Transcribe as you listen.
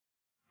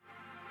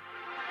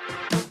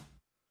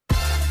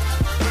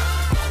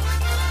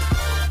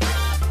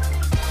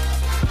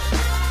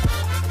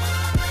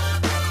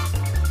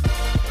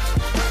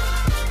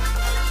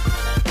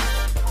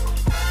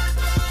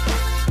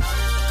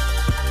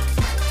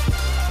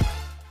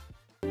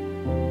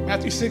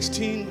Matthew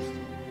 16,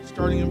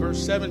 starting in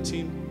verse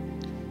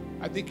 17.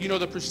 I think you know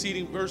the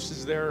preceding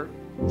verses there.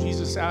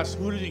 Jesus asked,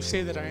 who did he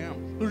say that I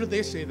am? Who did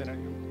they say that I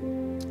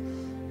am?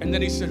 And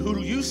then he said, who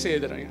do you say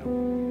that I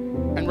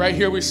am? And right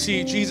here we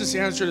see Jesus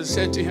answered and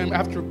said to him,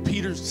 after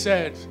Peter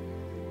said,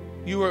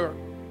 you are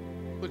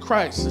the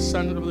Christ, the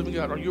Son of the living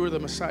God, or you are the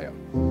Messiah.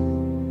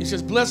 He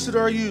says, blessed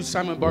are you,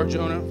 Simon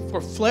Bar-Jonah,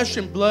 for flesh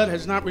and blood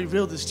has not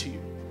revealed this to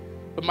you,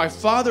 but my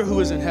Father who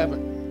is in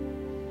heaven.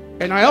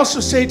 And I also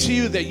say to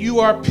you that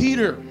you are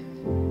Peter,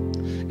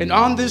 and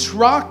on this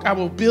rock I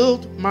will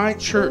build my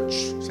church.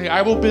 Say,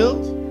 I will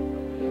build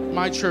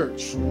my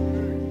church.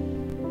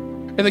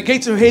 And the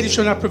gates of Hades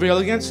shall not prevail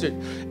against it.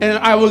 And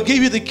I will give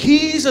you the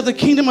keys of the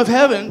kingdom of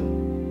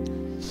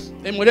heaven.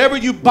 And whatever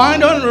you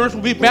bind on earth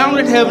will be bound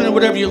in heaven, and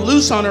whatever you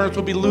loose on earth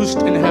will be loosed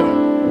in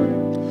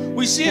heaven.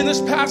 We see in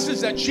this passage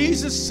that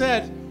Jesus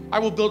said, I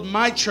will build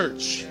my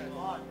church.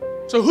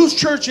 So whose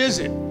church is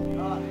it?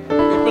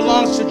 It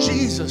belongs to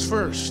Jesus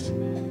first.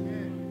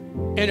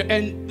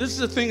 And this is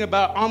the thing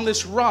about on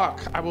this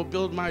rock, I will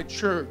build my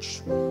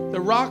church.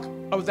 The rock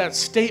of that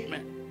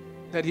statement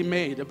that he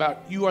made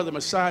about you are the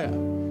Messiah.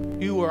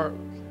 You are,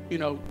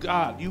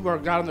 God. You are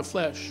God in the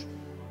flesh,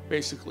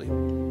 basically.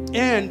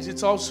 And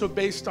it's also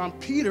based on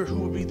Peter, who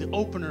would be the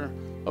opener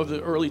of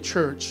the early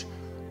church.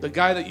 The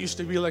guy that used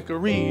to be like a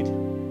reed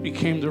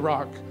became the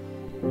rock.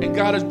 And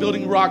God is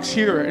building rocks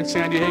here in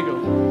San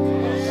Diego.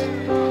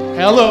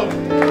 Hello.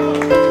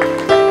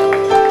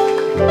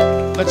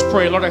 Let's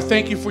pray. Lord, I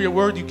thank you for your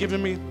word you've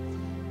given me.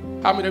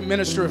 Help me to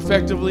minister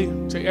effectively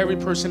to every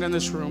person in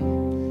this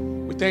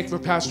room. We thank you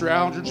for Pastor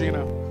Al and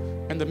Georgina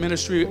and the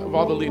ministry of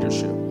all the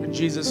leadership. In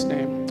Jesus'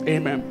 name,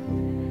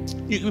 amen.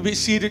 You can be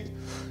seated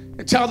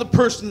and tell the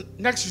person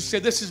next to you, say,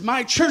 this is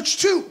my church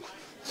too.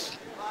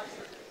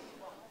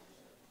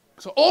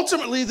 So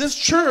ultimately, this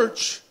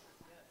church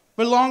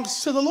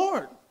belongs to the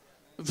Lord.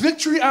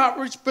 Victory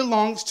Outreach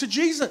belongs to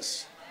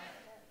Jesus.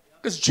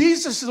 Because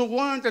Jesus is the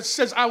one that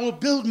says, I will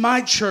build my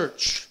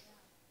church.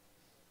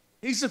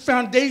 He's the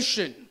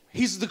foundation.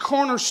 He's the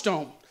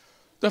cornerstone.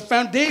 The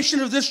foundation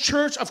of this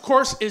church, of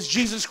course, is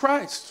Jesus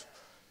Christ.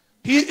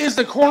 He is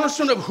the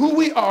cornerstone of who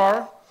we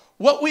are,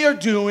 what we are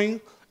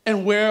doing,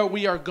 and where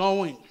we are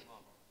going.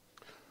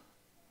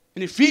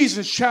 In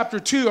Ephesians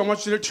chapter 2, I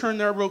want you to turn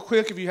there real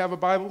quick if you have a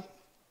Bible,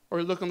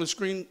 or look on the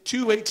screen,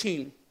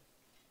 2:18.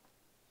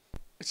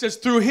 It says,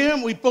 through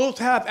him we both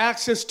have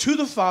access to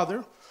the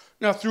Father.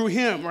 Now, through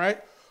him, right?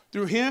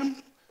 Through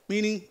him,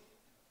 meaning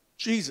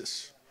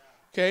Jesus,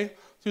 okay?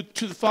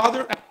 To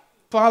the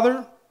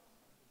Father,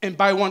 and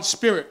by one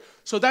Spirit.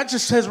 So that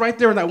just says right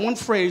there in that one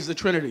phrase, the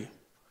Trinity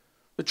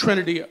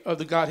of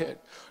the Godhead.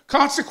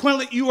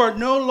 Consequently, you are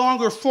no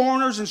longer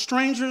foreigners and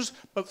strangers,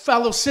 but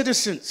fellow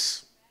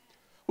citizens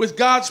with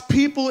God's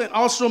people and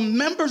also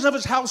members of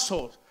his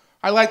household.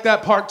 I like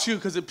that part too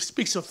because it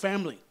speaks of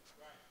family.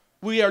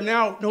 We are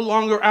now no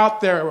longer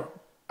out there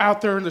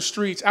in the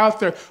streets,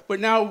 but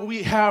now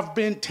we have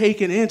been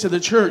taken into the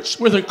church.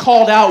 We're the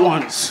called out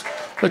ones,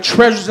 the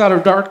treasures out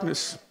of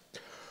darkness.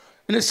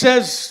 And it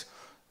says,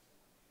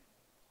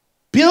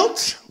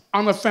 built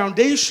on the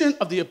foundation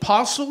of the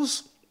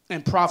apostles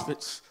and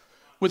prophets,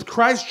 with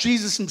Christ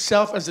Jesus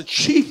himself as the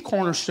chief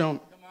cornerstone.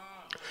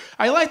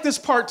 I like this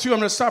part too. I'm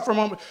going to stop for a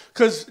moment,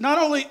 because not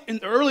only in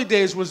the early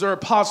days was there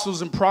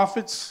apostles and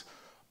prophets,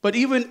 but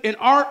even in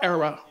our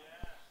era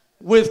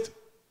with,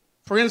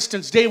 for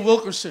instance, Dave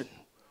Wilkerson.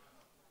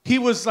 He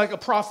was like a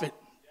prophet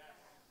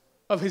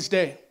of his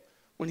day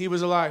when he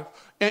was alive.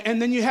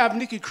 And then you have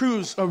Nicky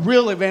Cruz, a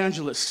real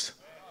evangelist.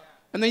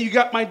 And then you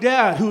got my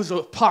dad, who's an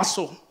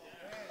apostle.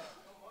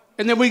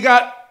 And then we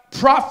got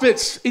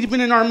prophets,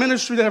 even in our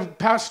ministry, that have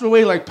passed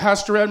away, like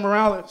Pastor Ed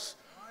Morales.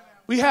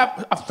 We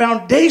have a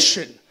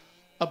foundation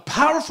of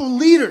powerful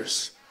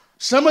leaders.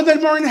 Some of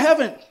them are in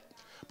heaven.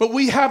 But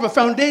we have a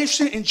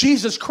foundation in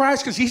Jesus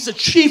Christ because he's the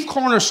chief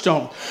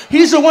cornerstone.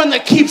 He's the one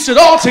that keeps it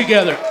all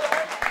together.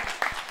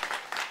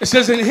 It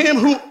says, in him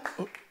who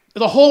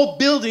the whole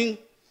building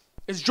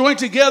is joined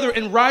together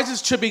and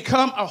rises to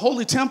become a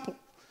holy temple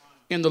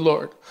in the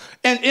Lord.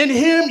 And in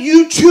him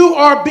you too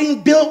are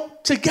being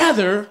built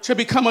together to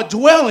become a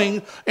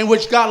dwelling in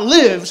which God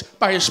lives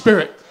by his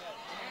Spirit.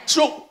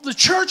 So the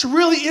church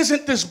really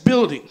isn't this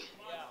building.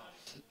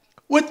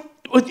 With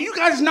you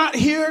guys not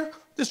here,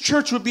 this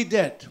church would be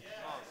dead.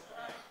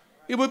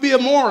 It would be a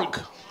morgue.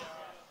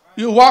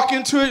 You walk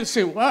into it and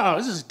say, wow,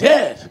 this is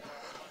dead.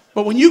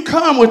 But when you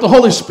come with the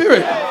Holy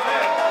Spirit,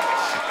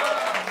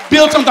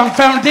 built on the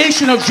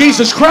foundation of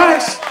Jesus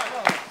Christ,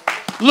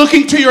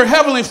 looking to your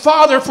Heavenly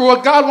Father for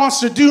what God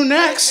wants to do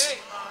next,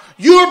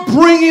 you're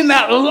bringing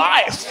that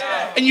life,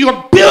 and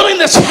you're building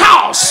this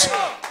house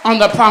on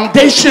the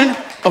foundation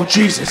of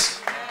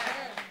Jesus.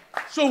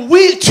 So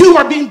we too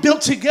are being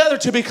built together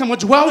to become a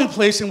dwelling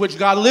place in which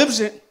God lives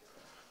in.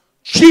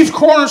 Chief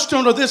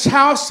cornerstone of this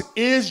house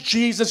is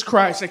Jesus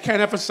Christ. I can't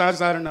emphasize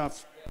that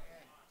enough.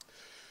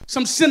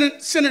 Some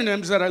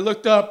synonyms that I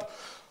looked up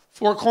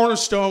for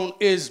cornerstone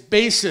is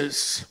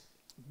basis,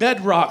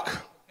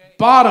 bedrock,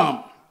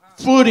 bottom,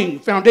 footing,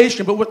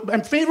 foundation. But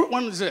my favorite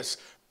one is this: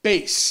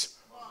 base.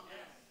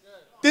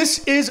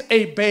 This is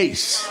a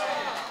base.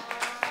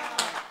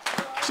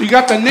 So you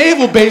got the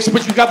naval base,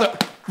 but you got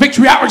the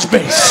Victory Outreach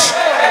base.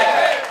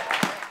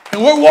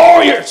 And we're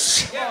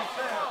warriors.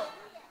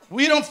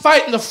 We don't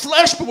fight in the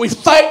flesh, but we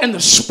fight in the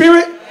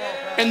spirit.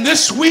 And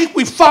this week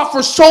we fought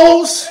for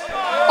souls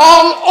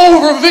all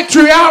over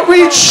Victory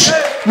Outreach,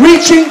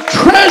 reaching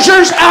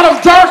treasures out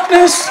of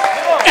darkness,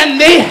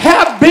 and they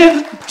have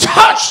been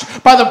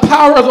touched by the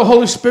power of the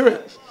Holy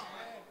Spirit.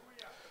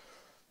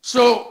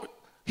 So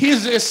he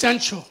is the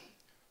essential.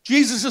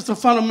 Jesus is the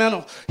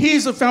fundamental. He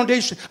is the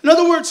foundation. In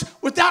other words,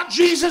 without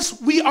Jesus,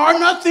 we are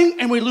nothing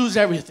and we lose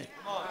everything.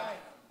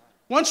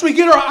 Once we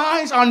get our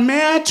eyes on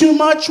man too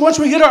much, once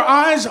we get our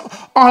eyes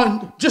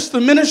on just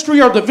the ministry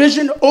or the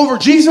vision over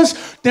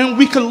Jesus, then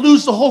we could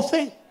lose the whole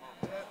thing.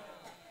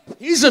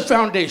 He's the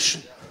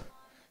foundation.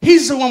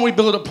 He's the one we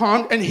build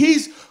upon. And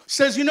he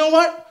says, you know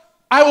what?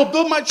 I will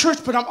build my church,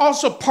 but I'm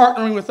also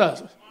partnering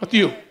with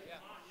you. He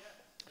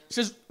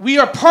says, we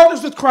are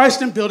partners with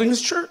Christ in building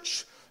his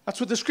church.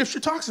 That's what the scripture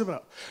talks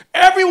about.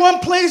 Everyone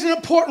plays an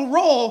important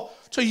role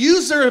to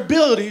use their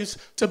abilities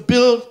to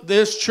build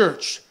this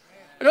church.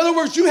 In other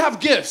words, you have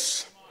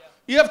gifts.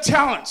 You have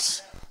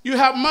talents. You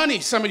have money,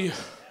 some of you.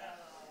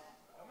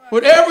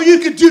 Whatever you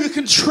can do to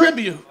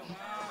contribute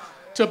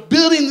to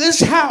building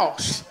this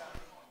house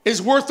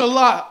is worth a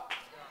lot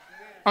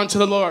unto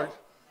the Lord.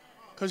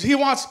 Because he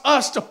wants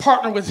us to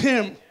partner with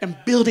him in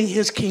building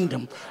his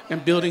kingdom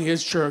and building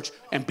his church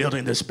and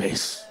building this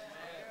base.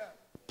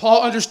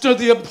 Paul understood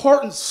the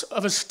importance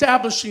of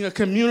establishing a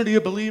community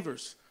of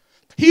believers.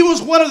 He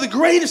was one of the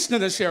greatest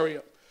in this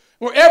area.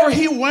 Wherever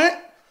he went,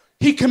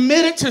 he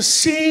committed to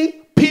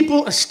seeing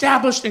people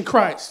established in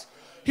Christ.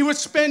 He would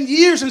spend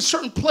years in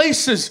certain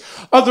places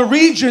of the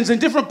regions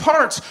and different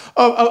parts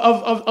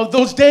of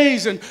those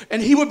days,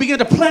 and he would begin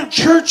to plant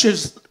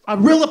churches, a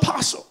real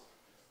apostle.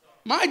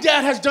 My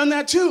dad has done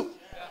that too.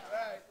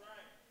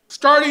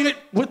 Starting it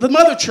with the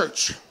mother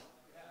church.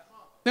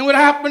 Then what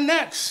happened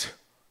next?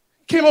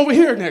 Came over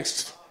here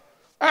next.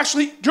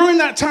 Actually, during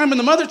that time in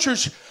the mother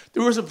church,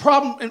 there was a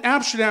problem in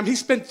Amsterdam. He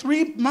spent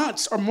 3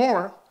 months or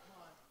more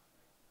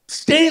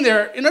staying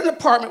there in an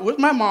apartment with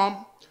my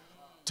mom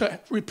to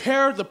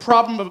repair the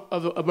problem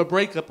of a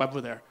breakup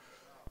over there.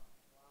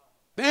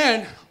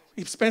 Then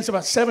he spends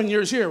about 7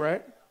 years here,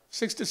 right?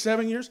 6 to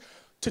 7 years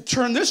to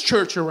turn this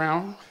church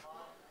around,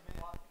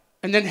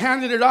 and then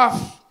handed it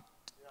off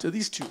to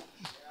these two.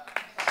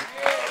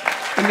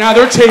 And now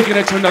they're taking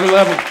it to another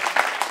level.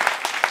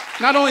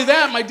 Not only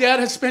that, my dad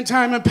has spent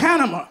time in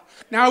Panama.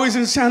 Now he's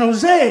in San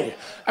Jose.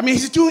 I mean,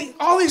 he's doing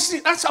all these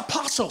things. That's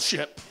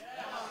apostleship.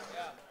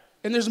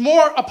 And there's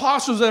more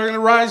apostles that are going to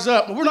rise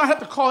up. We're not have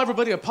to call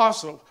everybody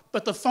apostle,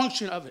 but the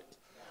function of it.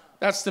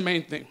 That's the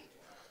main thing.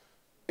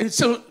 And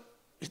so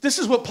this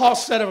is what Paul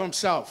said of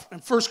himself in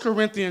 1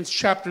 Corinthians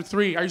chapter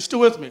 3. Are you still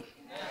with me?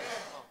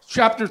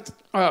 Chapter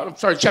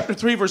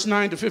 3, verse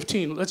 9 to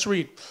 15. Let's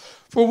read.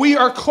 For we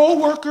are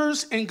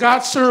co-workers in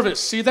God's service.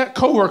 See that?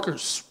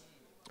 Co-workers.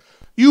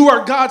 You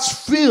are God's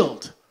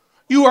field.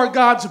 You are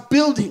God's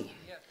building.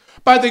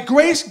 By the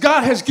grace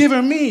God has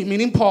given me,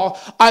 meaning Paul,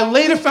 I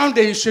laid a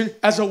foundation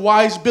as a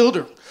wise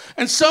builder.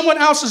 And someone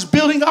else is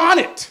building on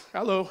it.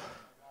 Hello.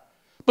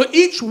 But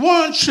each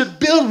one should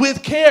build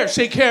with care.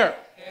 Say care.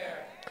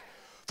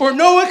 For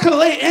no one can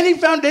lay any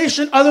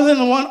foundation other than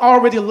the one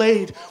already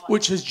laid,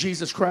 which is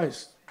Jesus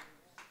Christ.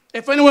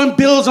 If anyone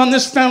builds on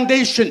this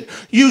foundation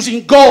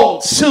using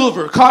gold,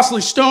 silver, costly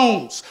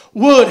stones,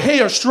 wood,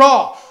 hay, or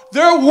straw,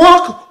 their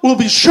work will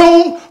be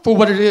shown for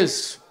what it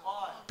is.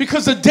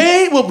 Because the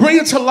day will bring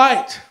it to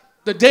light.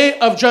 The day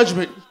of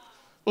judgment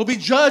will be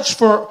judged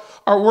for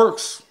our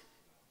works.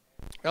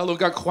 Hello,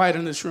 got quiet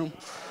in this room.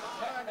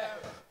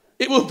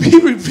 It will be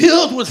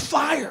revealed with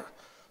fire.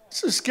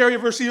 This is a scary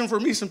verse even for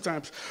me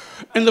sometimes.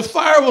 And the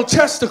fire will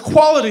test the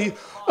quality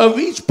of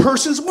each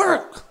person's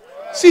work.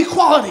 See,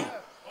 quality.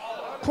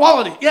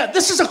 Quality. Yeah,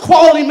 this is a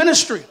quality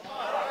ministry.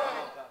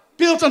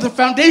 Built on the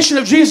foundation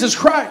of Jesus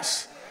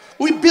Christ.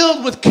 We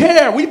build with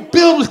care. We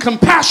build with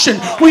compassion.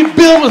 We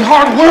build with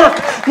hard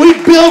work. We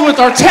build with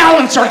our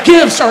talents, our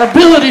gifts, our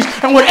abilities,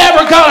 and whatever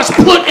God has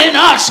put in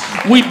us,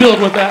 we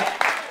build with that.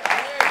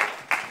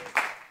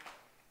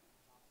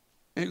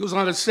 And it goes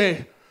on to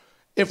say,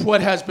 if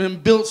what has been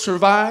built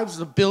survives,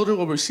 the builder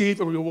will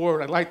receive a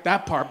reward. I like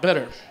that part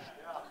better.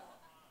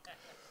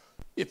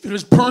 If it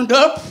is burned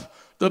up,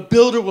 the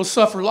builder will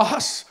suffer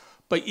loss,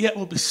 but yet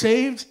will be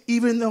saved,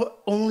 even though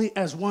only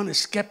as one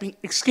escaping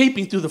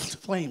through the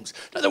flames.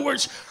 In other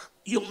words,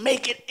 you'll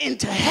make it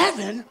into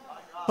heaven,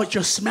 but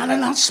you're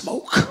smelling on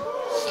smoke.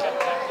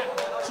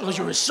 So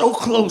you're so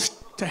close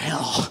to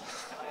hell.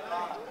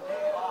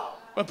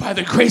 But by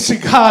the grace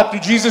of God,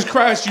 through Jesus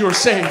Christ, you are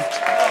saved.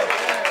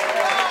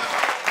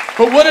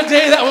 But what a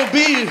day that will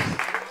be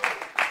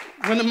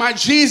when my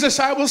Jesus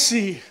I will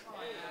see,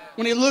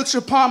 when he looks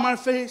upon my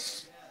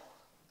face,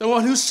 the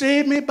one who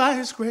saved me by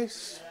his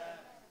grace.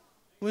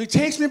 When he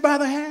takes me by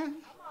the hand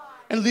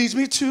and leads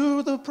me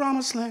to the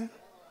promised land.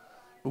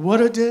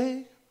 What a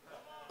day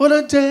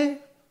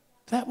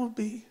that will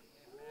be.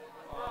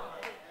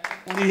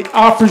 when he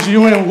offers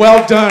you in,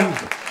 well done,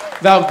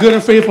 thou good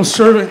and faithful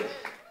servant.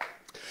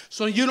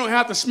 So you don't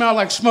have to smell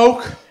like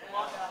smoke,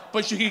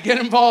 but you can get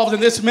involved in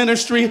this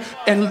ministry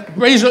and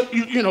raise up,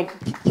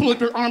 pull up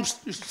your arms,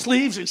 your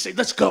sleeves and say,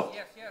 let's go.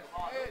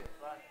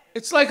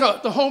 It's like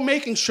the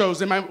homemaking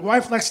shows, and my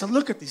wife likes to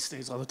look at these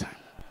things all the time.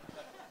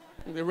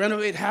 They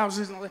renovate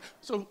houses and all that.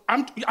 So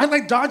I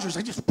like Dodgers.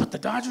 I just put the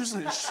Dodgers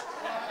in.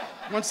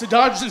 Once the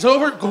Dodgers is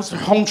over, it goes to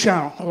home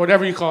channel or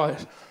whatever you call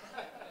it.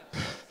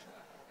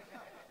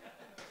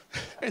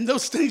 And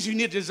those things, you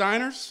need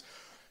designers,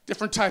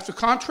 different types of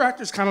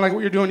contractors, kind of like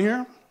what you're doing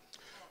here,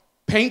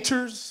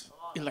 painters,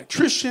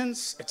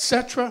 electricians,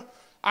 etc.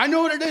 I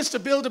know what it is to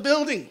build a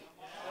building,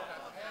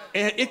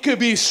 and it could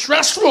be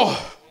stressful.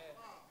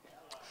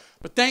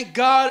 But thank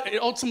God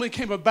it ultimately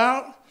came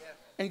about,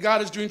 and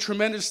God is doing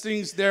tremendous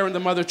things there in the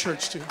mother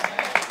church too.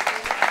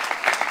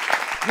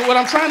 But what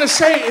I'm trying to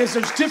say is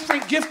there's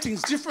different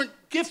giftings, different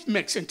gift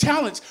mix and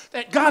talents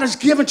that God has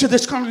given to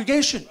this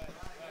congregation.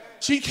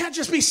 So you can't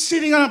just be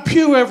sitting on a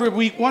pew every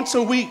week, once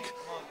a week,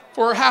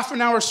 for a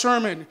half-an-hour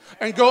sermon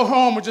and go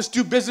home and just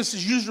do business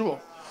as usual.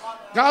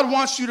 God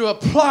wants you to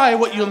apply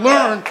what you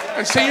learn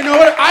and say, you know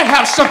what, I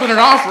have something to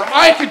offer.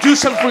 I could do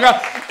something for God.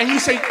 And you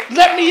say,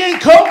 let me in,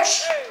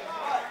 coach.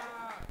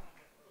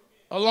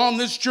 Along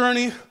this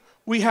journey,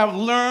 we have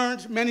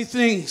learned many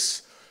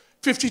things.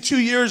 52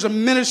 years of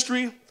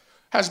ministry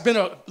has been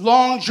a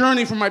long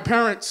journey for my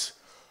parents,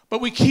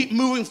 but we keep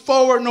moving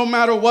forward no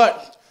matter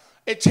what.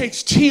 It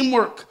takes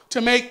teamwork to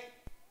make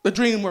the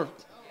dream work.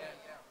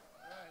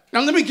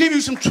 Now let me give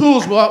you some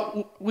tools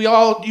we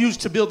all use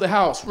to build the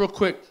house real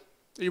quick.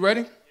 Are you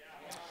ready?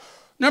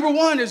 Number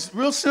one is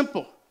real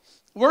simple.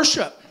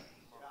 Worship.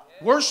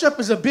 Worship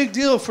is a big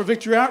deal for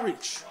Victory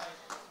Outreach.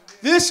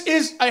 This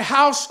is a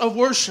house of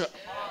worship.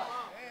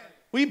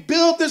 We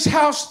build this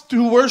house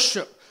through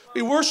worship.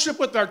 We worship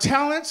with our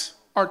talents,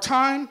 our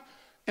time,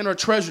 and our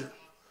treasure.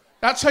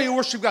 That's how you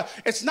worship God.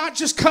 It's not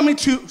just coming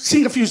to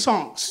sing a few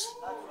songs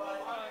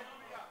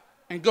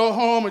and go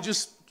home and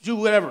just do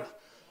whatever.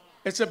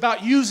 It's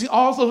about using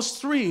all those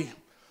three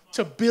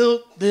to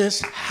build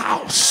this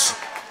house.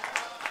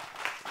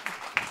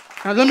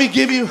 Now let me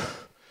give you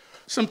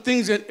some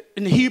things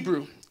in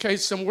Hebrew, okay,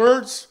 some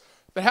words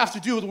that have to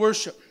do with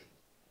worship.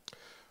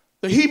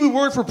 The Hebrew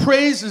word for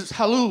praise is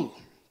hallel,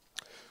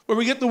 where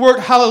we get the word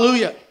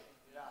hallelujah.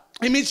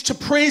 It means to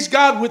praise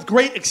God with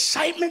great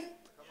excitement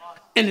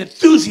and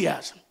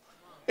enthusiasm.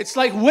 It's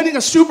like winning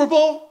a Super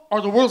Bowl or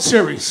the World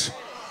Series.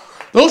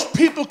 Those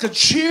people could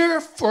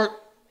cheer for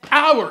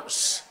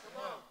hours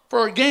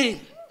for a game.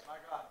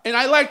 And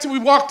I liked it. We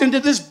walked into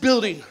this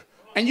building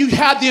and you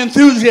had the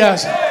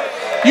enthusiasm.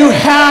 You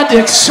had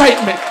the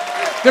excitement.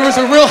 There was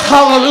a real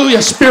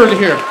hallelujah spirit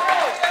here.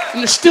 And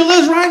there still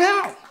is right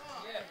now.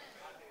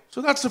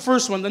 So that's the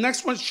first one. The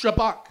next one's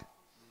Shabbat.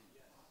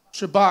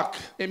 Shabbat.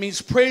 It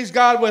means praise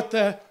God with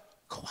a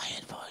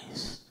quiet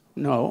voice.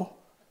 No,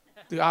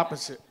 the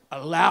opposite.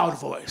 A loud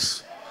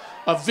voice.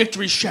 A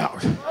victory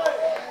shout.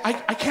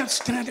 I can't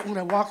stand it when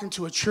I walk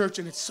into a church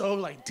and it's so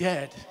like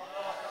dead.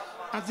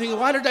 I'm thinking,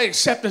 why did I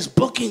accept this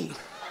booking?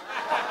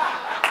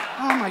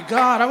 Oh my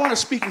God, I want to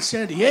speak in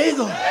San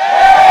Diego.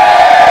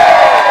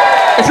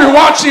 If you're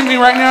watching me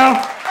right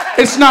now,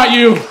 it's not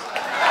you.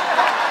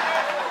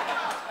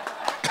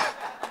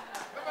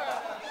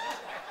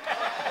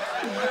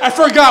 I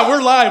forgot,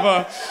 we're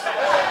live,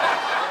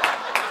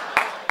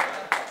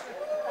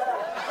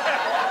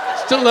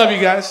 Still love you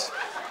guys.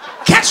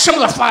 Catch some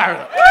of the fire,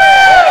 though.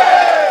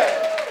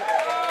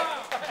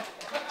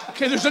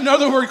 Okay, there's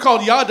another word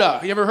called yada.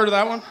 You ever heard of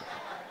that one?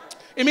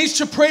 It means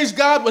to praise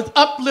God with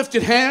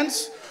uplifted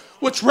hands,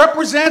 which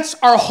represents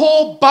our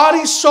whole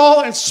body,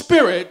 soul, and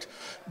spirit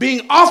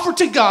being offered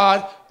to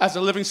God as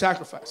a living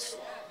sacrifice.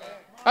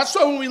 That's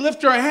why when we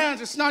lift our hands,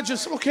 it's not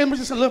just, okay, I'm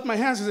just going to lift my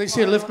hands as they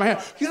say lift my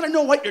hands. You got to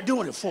know what you're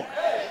doing it for.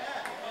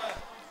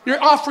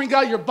 You're offering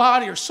God your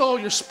body, your soul,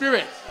 your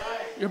spirit,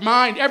 your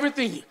mind,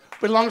 everything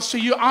belongs to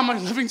you. I'm a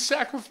living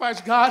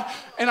sacrifice, God,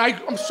 and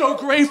I'm so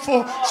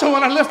grateful. So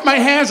when I lift my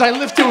hands, I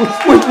lift it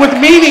with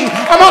meaning.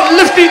 I'm not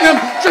lifting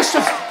them just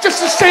to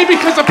say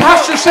because the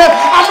pastor said.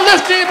 I'm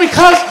lifting it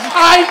because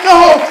I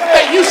know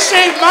that you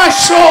saved my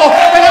soul,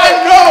 and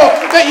I know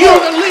that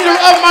you're the leader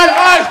of my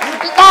life,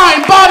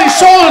 mind, body,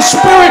 soul, and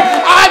spirit.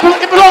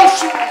 It belongs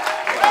to you.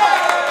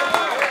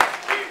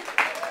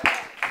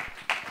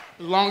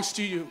 It belongs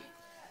to you.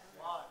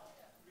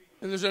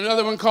 And there's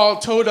another one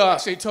called Todah.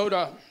 Say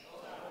Todah.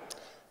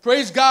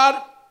 Praise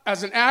God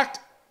as an act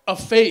of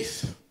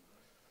faith,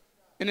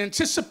 in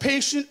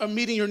anticipation of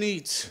meeting your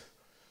needs,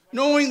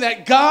 knowing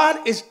that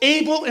God is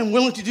able and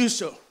willing to do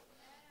so.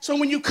 So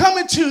when you come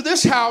into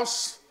this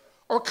house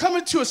or come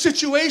into a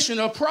situation,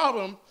 a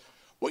problem,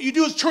 what you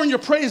do is turn your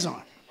praise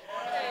on.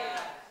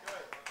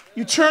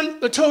 You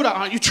turn the Todah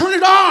on. You turn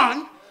it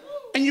on,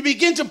 and you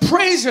begin to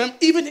praise Him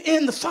even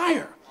in the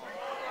fire.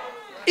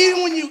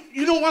 Even when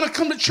you don't want to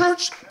come to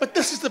church, but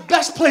this is the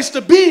best place to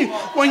be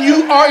when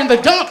you are in the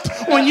dump,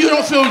 when you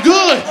don't feel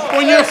good,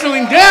 when you're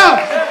feeling down.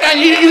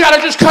 And you got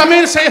to just come in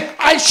and say,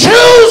 I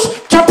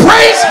choose to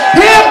praise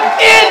Him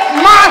in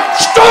my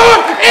storm,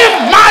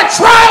 in my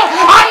trial.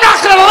 I'm not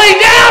going to lay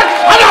down.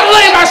 I'm not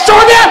laying my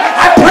sword down.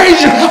 I praise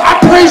you. I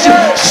praise you.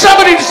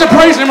 Somebody needs to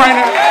praise him right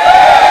now.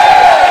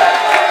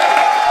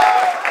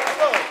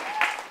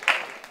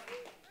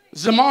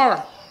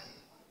 Zamar.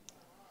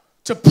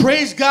 To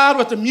praise God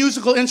with a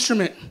musical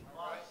instrument.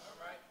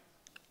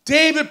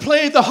 David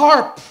played the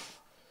harp.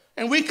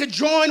 And we could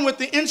join with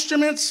the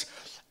instruments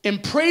in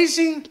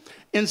praising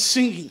and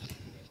singing.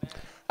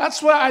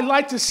 That's why I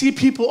like to see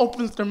people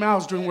open their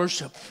mouths during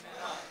worship.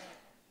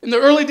 In the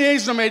early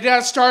days when my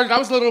dad started, I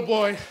was a little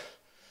boy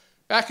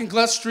back in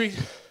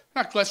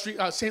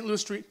St.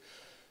 Louis Street.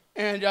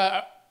 And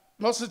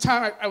most of the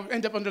time, I would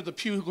end up under the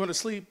pew going to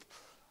sleep.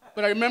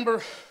 But I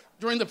remember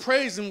during the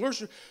praise and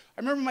worship,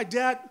 I remember my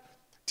dad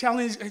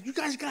telling me, you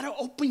guys got to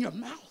open your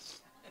mouth.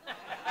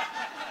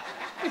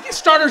 He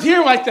started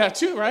here like that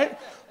too, right?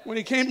 When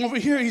he came over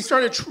here, he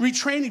started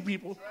retraining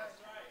people.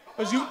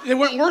 Because they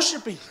weren't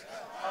worshiping.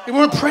 They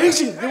weren't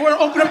praising. They weren't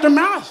opening up their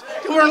mouths.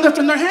 They weren't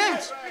lifting their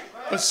hands.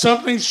 But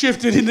something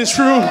shifted in this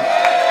room.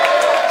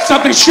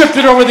 Something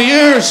shifted over the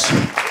years.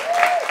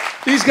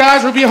 These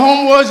guys would be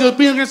homeboys. They would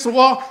be against the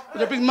wall with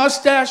their big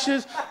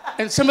mustaches.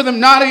 And some of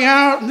them nodding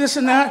out and this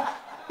and that.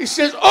 He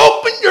says,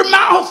 open your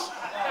mouth.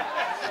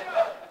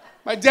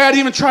 My dad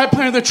even tried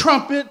playing the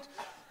trumpet.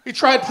 He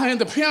tried playing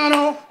the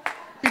piano.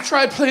 He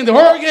tried playing the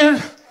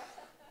organ.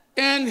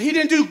 And he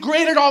didn't do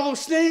great at all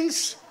those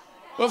things.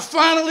 But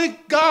finally,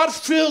 God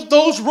filled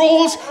those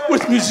roles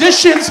with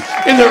musicians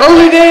in the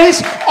early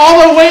days,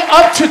 all the way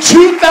up to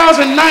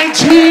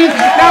 2019.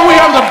 Now we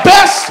have the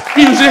best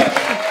music,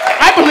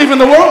 I believe, in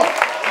the world.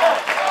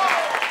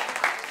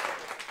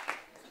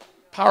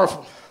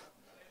 Powerful.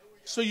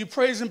 So you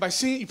praise him by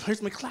singing, you praise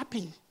him by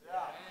clapping.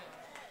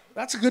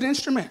 That's a good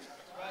instrument.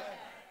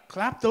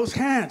 Clap those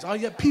hands, all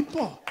you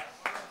people.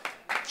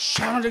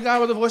 Shout unto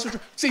God with a voice of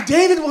truth. See,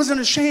 David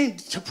wasn't ashamed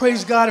to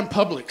praise God in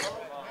public.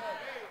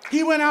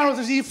 He went out with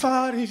his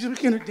ephod and he was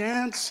beginning to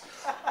dance.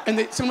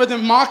 And some of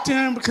them mocked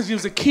him because he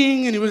was a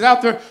king and he was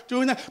out there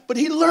doing that. But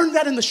he learned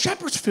that in the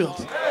shepherd's field.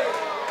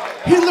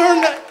 He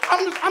learned that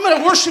I'm going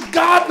to worship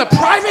God in the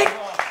private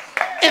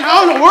and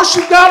I'm going to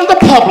worship God in the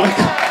public.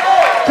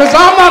 Because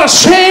I'm not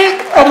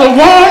ashamed of the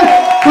one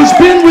who's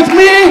been with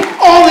me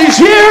all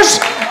these years.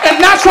 And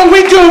that's what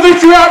we do in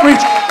Victory Outreach.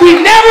 We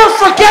never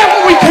forget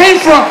where we came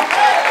from.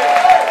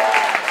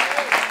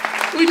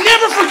 We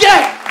never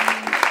forget.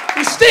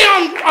 We stay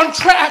on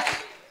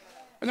track.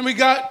 And then we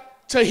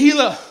got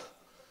Tehillah.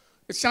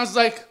 It sounds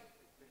like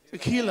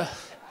tequila.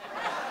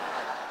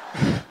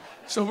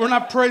 So we're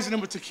not praising him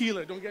with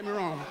tequila. Don't get me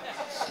wrong.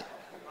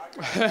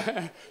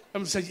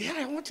 I'm saying, yeah,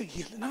 I want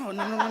tequila. No.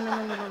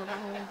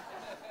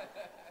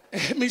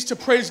 It means to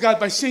praise God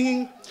by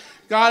singing.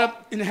 God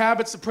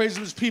inhabits the praise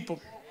of his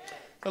people.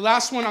 The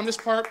last one on this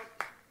part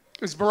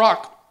is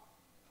Barack.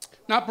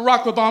 Not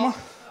Barack Obama.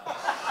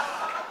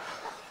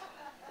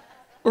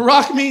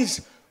 Barack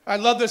means, I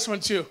love this one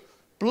too,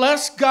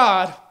 bless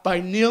God by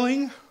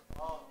kneeling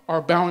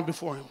or bowing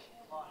before him.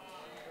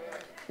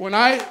 When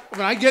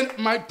I get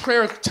my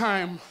prayer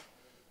time,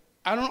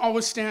 I don't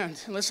always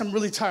stand unless I'm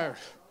really tired.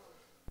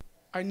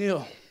 I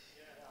kneel.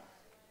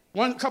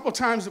 One couple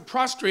times I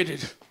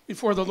prostrated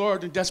before the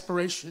Lord in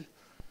desperation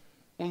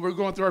when we were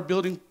going through our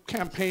building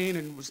campaign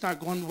and it was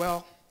not going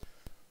well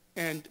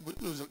and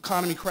it was an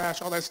economy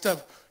crash, all that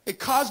stuff. It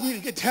caused me to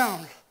get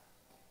down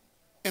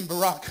and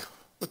Barack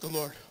with the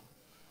Lord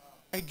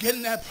and get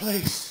in that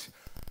place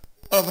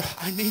of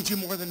I need you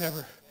more than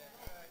ever.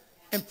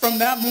 And from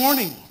that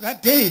morning,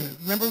 that day,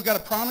 remember we got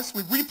a promise?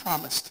 We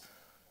re-promised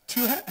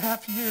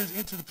 2.5 years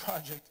into the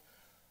project.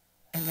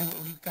 And then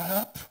we got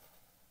up,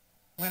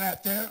 went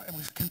out there, and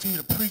we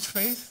continued to preach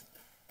faith.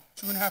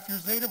 2.5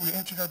 years later, we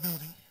entered our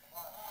building.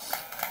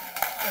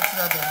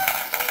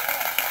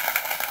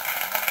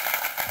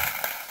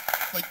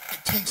 But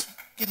it takes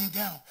getting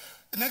down.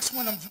 The next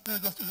one, I'm going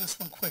to go through this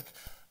one quick,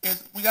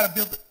 is we got to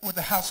build with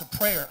a house of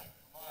prayer.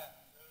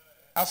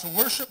 House of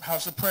worship,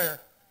 house of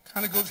prayer.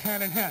 Kind of goes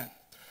hand in hand.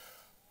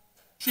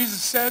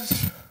 Jesus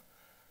says,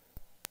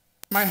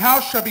 my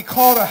house shall be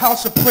called a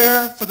house of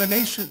prayer for the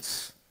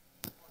nations.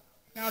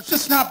 Now, it's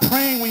just not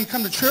praying when you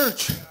come to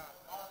church.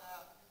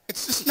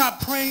 It's just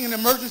not praying in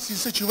emergency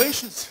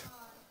situations.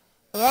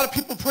 A lot of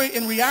people pray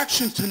in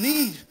reaction to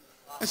need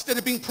instead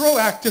of being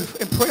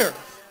proactive in prayer.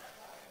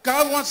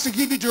 God wants to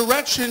give you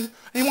direction,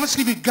 and he wants to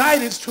give you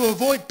guidance to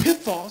avoid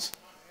pitfalls.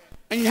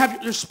 And you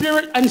have your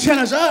spirit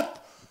antennas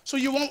up so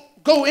you won't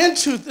go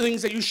into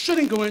things that you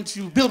shouldn't go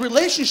into, build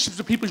relationships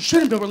with people you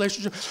shouldn't build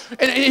relationships.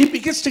 And he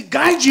begins to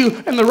guide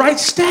you in the right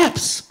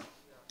steps.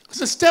 Because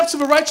the steps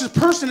of a righteous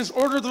person is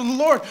ordered of the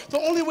Lord. The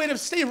only way to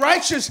stay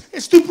righteous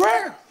is through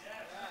prayer.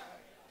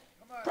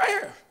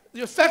 Prayer.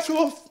 The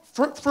effectual,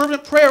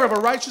 fervent prayer of a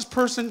righteous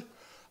person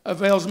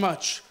avails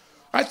much.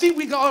 I think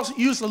we can also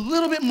use a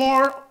little bit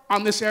more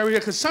on this area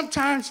because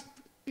sometimes,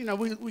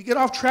 we get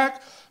off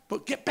track,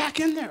 but get back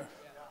in there.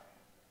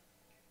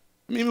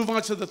 Let me move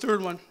on to the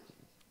third one.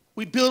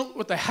 We built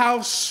with the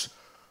house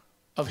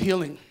of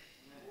healing.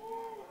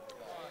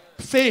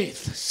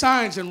 Faith,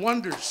 signs, and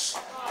wonders.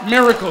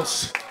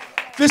 Miracles.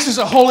 This is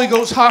a Holy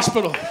Ghost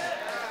hospital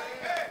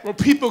where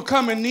people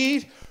come in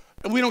need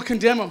and we don't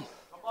condemn them.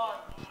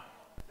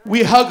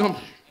 We hug them.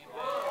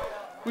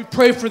 We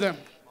pray for them.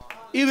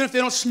 Even if they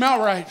don't smell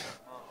right.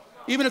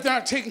 Even if they're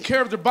not taking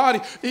care of their body.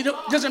 It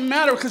doesn't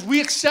matter because we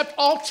accept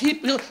all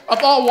people of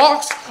all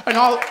walks and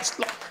all,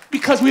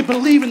 because we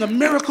believe in the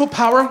miracle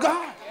power of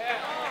God.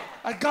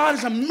 God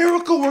is a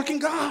miracle working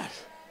God.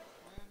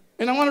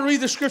 And I want to read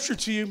the scripture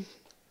to you.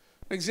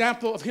 An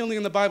example of healing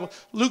in the Bible.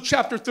 Luke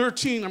chapter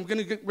 13. I'm going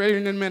to get ready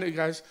in a minute,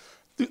 guys.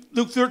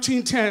 Luke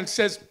 13:10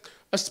 says,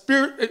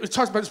 it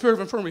talks about the spirit of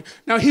infirmity.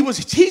 Now he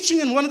was teaching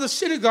in one of the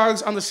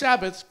synagogues on the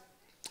Sabbath,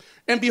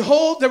 and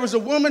behold, there was a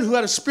woman who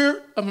had a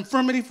spirit of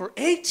infirmity for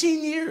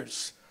 18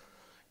 years.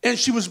 And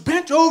she was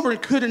bent over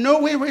and could in no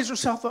way raise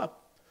herself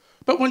up.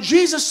 But when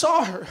Jesus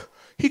saw her,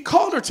 he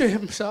called her to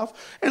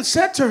himself and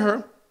said to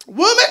her,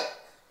 "Woman,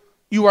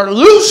 you are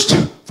loosed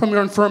from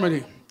your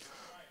infirmity."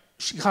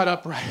 She got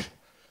upright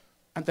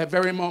at that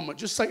very moment.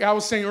 Just like I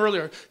was saying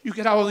earlier, you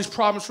can have all these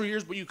problems for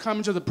years, but you come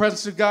into the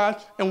presence of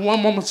God, and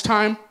one moment's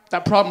time,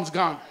 that problem's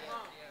gone.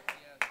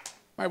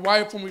 My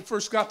wife, when we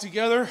first got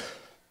together,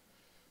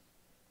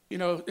 you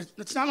know,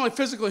 it's not only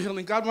physical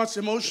healing. God wants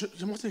He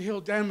wants to heal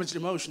damaged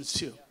emotions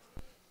too.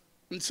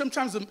 And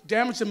sometimes the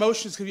damaged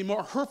emotions can be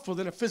more hurtful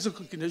than a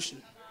physical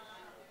condition.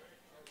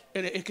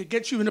 And it could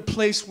get you in a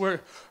place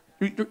where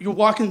you're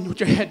walking with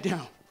your head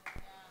down.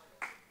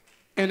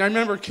 And I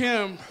remember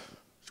Kim,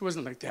 she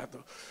wasn't like that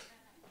though,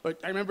 but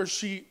I remember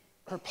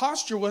her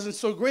posture wasn't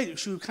so great.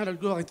 She would kind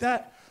of go like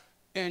that.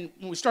 And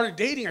when we started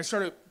dating, I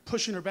started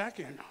pushing her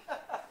back in,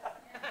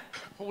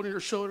 holding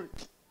her shoulder,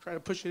 trying to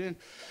push it in.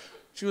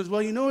 She goes,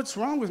 "Well, you know what's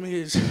wrong with me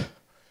is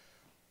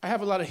I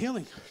have a lot of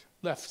healing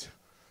left.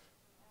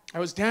 I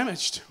was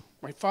damaged.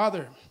 My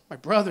father, my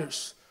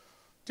brothers,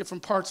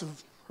 different parts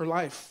of her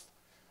life.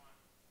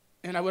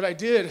 And what I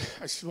did,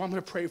 I said, well, I'm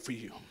going to pray for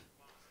you.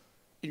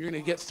 And you're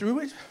going to get through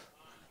it,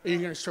 and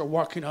you're going to start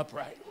walking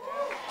upright.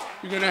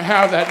 You're going to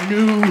have that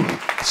new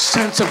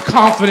sense of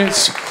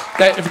confidence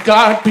that if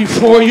God be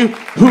for you,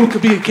 who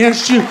could be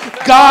against you?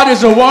 God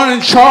is the one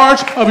in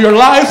charge of your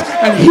life,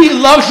 and He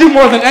loves you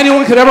more than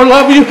anyone could ever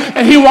love you,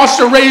 and He wants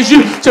to raise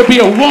you to be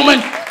a woman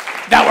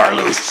that are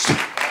loose."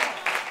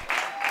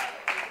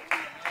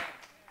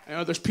 I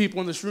know there's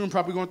people in this room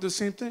probably going through the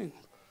same thing.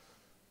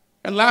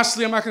 And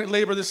lastly, I'm not going to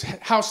labor this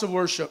house of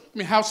worship,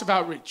 house of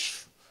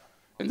outreach.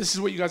 And this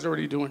is what you guys are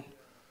already doing.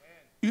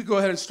 You can go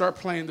ahead and start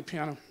playing the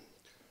piano.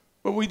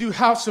 But we do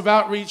house of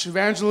outreach,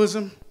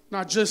 evangelism,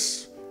 not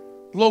just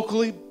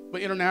locally, but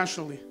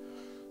internationally.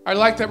 I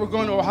like that we're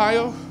going to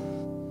Ohio.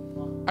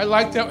 I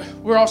like that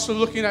we're also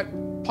looking at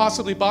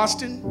possibly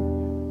Boston.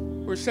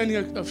 We're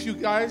sending a few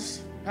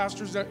guys,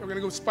 pastors, that are going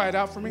to go spy it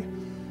out for me.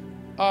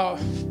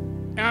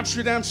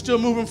 Amsterdam's still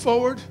moving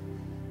forward.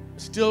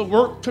 Still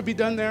work to be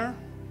done there.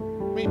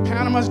 I mean,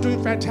 Panama's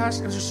doing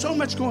fantastic. There's so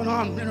much going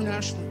on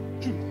internationally.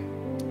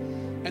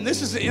 And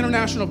this is the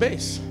international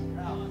base.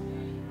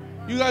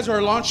 You guys are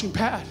a launching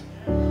pad.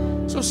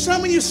 So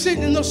some of you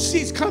sitting in those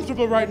seats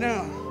comfortable right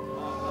now,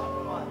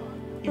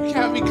 you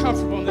can't be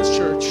comfortable in this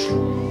church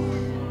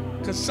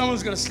because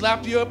someone's going to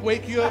slap you up,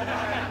 wake you up,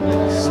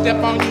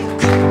 step on you,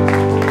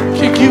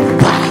 kick you,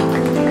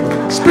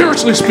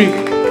 spiritually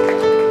speaking.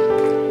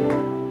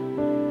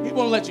 He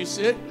won't let you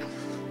sit.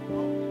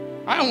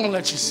 I don't want to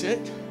let you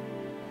sit.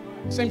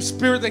 Same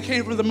spirit that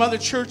came from the mother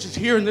church is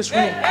here in this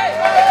room.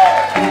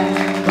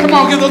 Come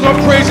on, give the Lord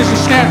praise as you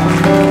stand.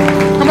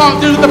 Come on,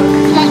 give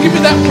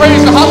me that praise,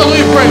 the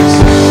hallelujah praise.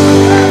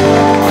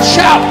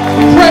 Shout,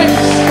 praise,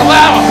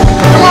 aloud.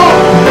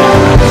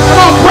 Come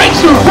on,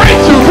 breakthrough,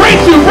 breakthrough,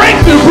 breakthrough,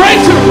 breakthrough,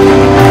 breakthrough.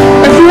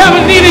 If you have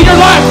a need in your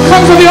life,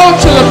 come to the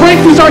altar. The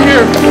breakthroughs are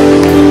here.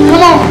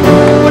 Come on,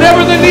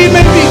 whatever the need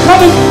may be,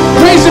 come and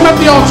praise Him at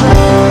the altar.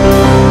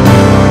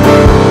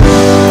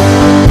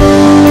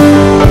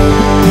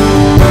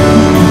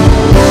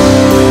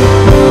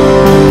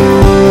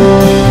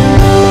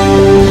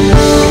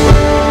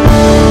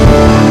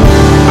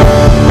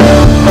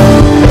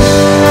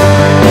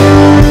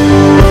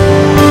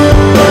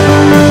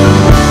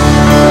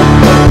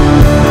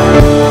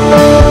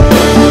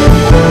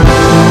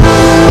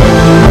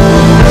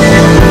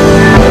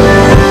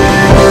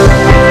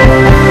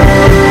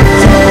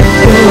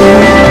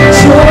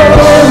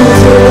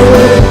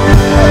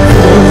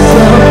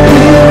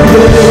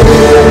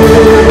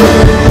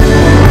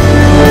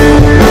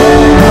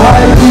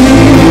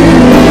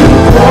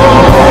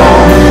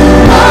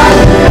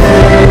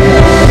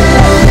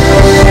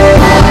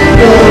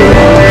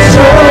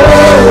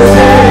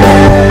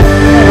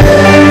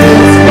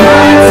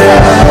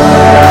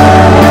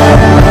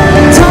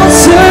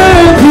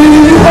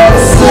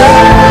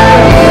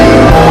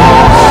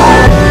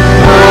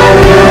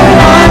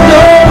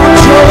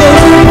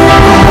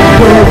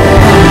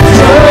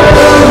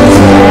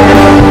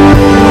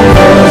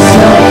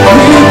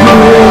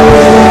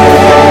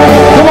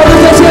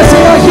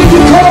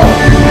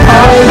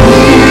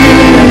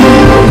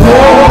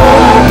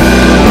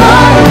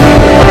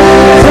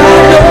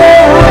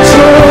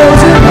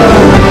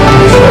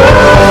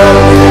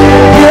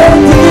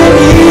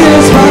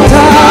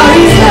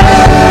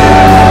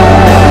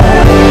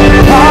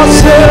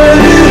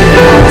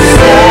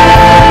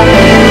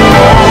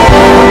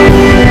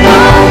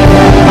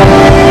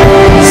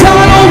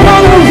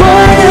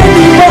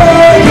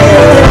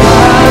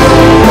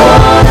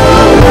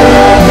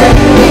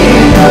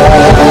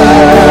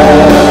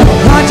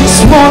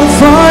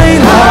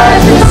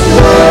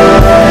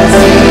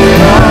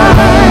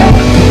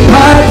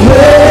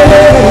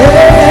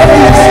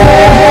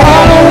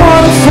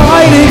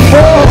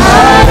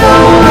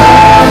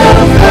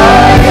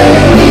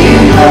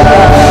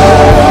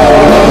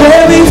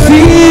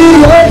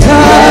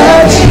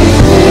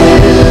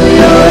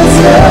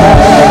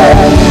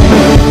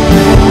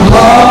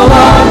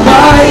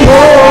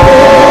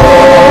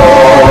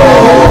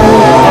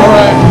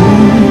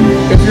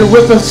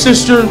 with a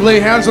sister, lay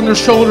hands on their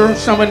shoulder.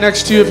 Someone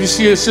next to you, if you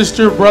see a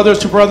sister, brother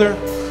to brother.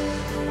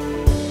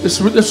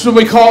 This is what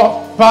we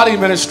call body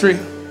ministry.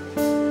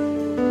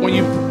 When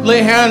you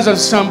lay hands on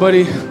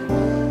somebody,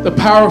 the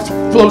power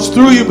flows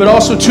through you, but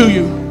also to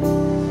you.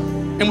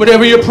 And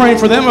whatever you're praying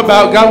for them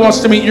about, God wants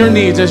to meet your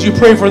needs. As you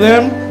pray for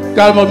them,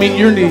 God will meet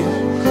your needs.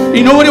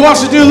 You know what He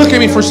wants to do? Look at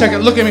me for a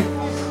second. Look at me.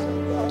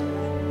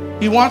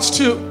 He wants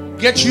to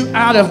get you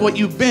out of what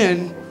you've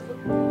been,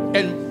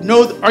 and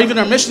know, or even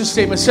our mission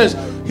statement says,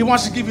 He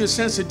wants to give you a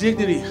sense of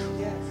dignity,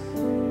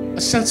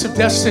 a sense of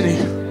destiny,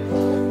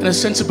 and a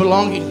sense of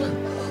belonging.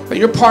 That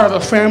you're part of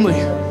a family.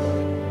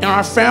 And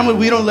our family,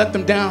 we don't let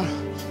them down.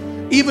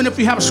 Even if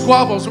we have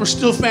squabbles, we're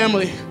still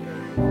family.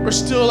 We're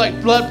still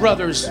like blood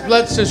brothers,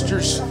 blood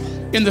sisters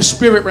in the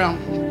spirit realm.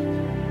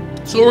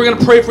 So we're going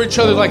to pray for each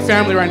other like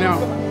family right now.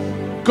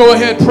 Go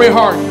ahead, pray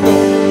hard. Go.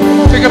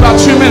 Take about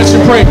 2 minutes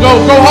and pray. Go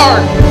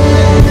hard.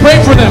 Pray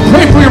for them.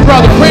 Pray for your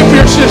brother. Pray for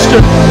your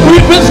sister. We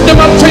lift them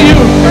up to you.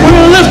 We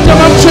lift them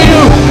up to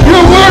you.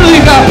 You're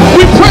worthy, God.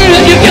 We pray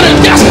that you get a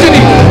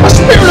destiny, a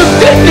spirit of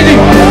dignity,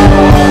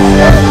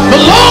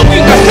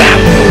 belonging to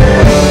family.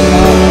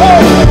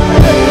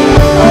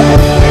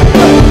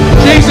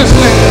 Jesus'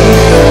 name.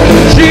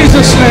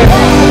 Jesus' name.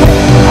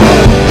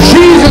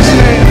 Jesus'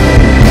 name.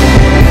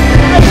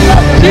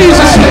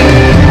 Jesus'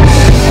 name.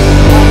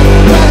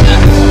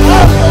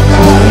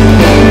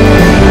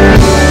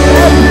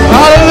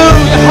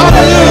 Hallelujah.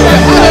 Hallelujah.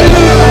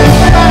 Hallelujah.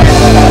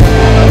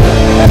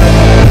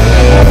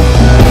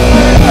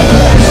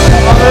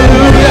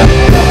 Hallelujah.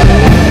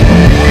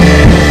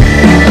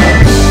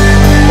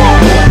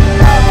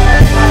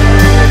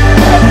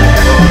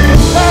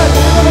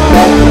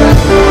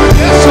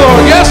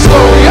 Yes,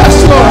 Lord. Yes,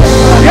 Lord.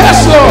 Yes,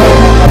 Lord.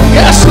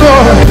 Yes,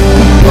 Lord.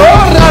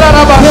 Oh,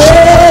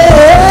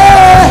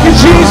 thank you,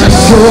 Jesus.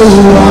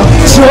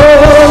 So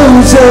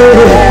I'm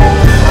chosen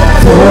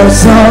for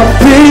something.